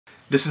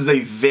This is a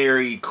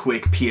very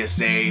quick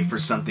PSA for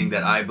something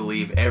that I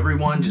believe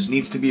everyone just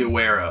needs to be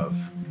aware of.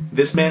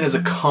 This man is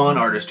a con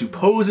artist who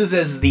poses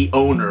as the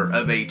owner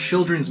of a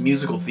children's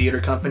musical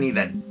theater company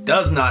that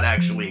does not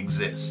actually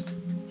exist.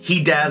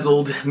 He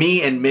dazzled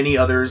me and many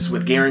others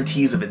with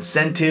guarantees of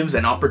incentives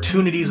and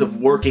opportunities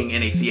of working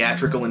in a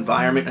theatrical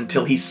environment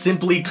until he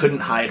simply couldn't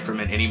hide from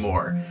it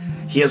anymore.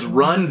 He has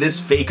run this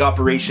fake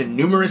operation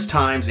numerous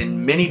times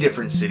in many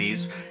different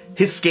cities.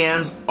 His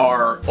scams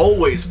are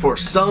always for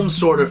some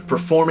sort of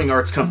performing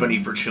arts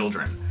company for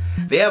children.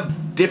 They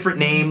have different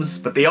names,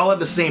 but they all have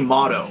the same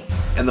motto.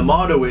 And the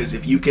motto is,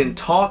 if you can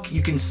talk,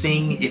 you can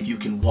sing. If you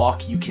can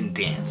walk, you can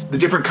dance. The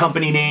different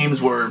company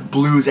names were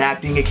Blues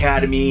Acting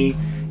Academy,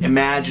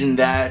 Imagine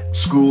That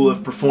School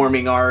of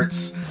Performing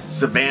Arts,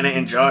 Savannah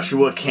and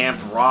Joshua Camp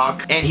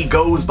Rock, and he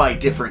goes by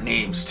different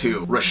names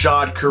too.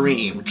 Rashad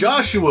Kareem,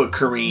 Joshua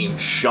Kareem,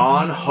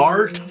 Sean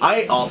Hart.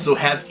 I also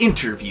have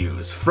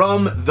interviews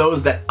from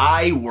those that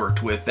I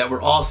worked with that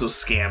were also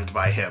scammed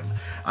by him.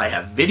 I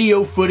have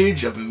video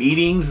footage of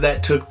meetings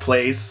that took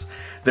place.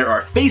 There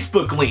are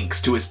Facebook links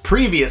to his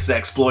previous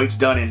exploits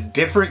done in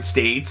different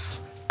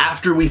states.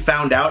 After we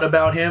found out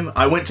about him,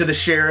 I went to the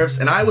sheriffs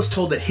and I was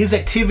told that his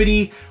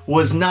activity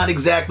was not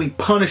exactly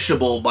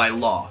punishable by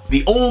law.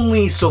 The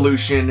only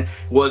solution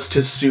was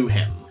to sue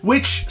him,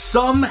 which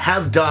some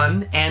have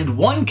done and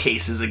won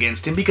cases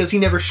against him because he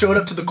never showed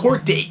up to the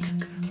court date.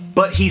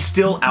 But he's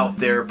still out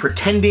there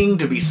pretending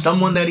to be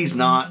someone that he's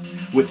not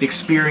with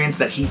experience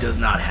that he does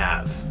not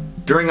have.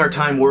 During our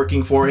time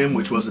working for him,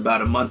 which was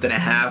about a month and a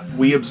half,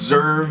 we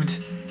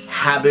observed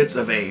habits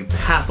of a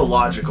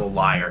pathological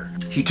liar.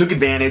 He took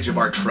advantage of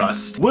our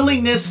trust,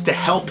 willingness to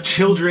help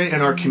children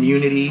in our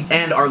community,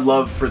 and our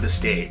love for the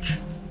stage.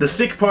 The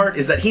sick part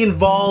is that he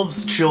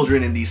involves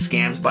children in these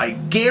scams by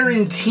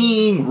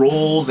guaranteeing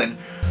roles and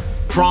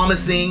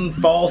promising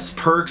false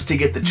perks to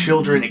get the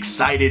children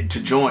excited to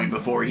join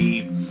before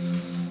he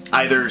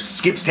either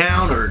skips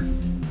town or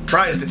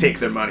tries to take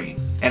their money.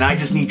 And I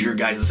just need your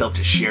guys' help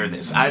to share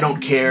this. I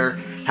don't care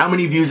how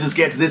many views this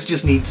gets, this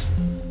just needs...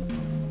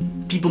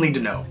 people need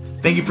to know.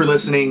 Thank you for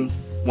listening.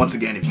 Once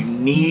again, if you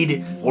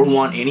need or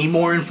want any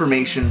more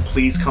information,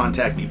 please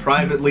contact me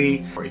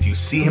privately. Or if you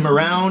see him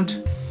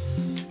around,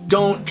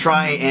 don't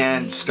try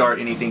and start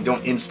anything.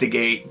 Don't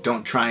instigate.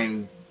 Don't try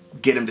and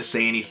get him to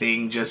say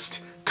anything.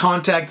 Just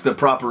contact the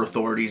proper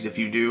authorities if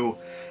you do.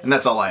 And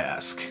that's all I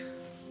ask.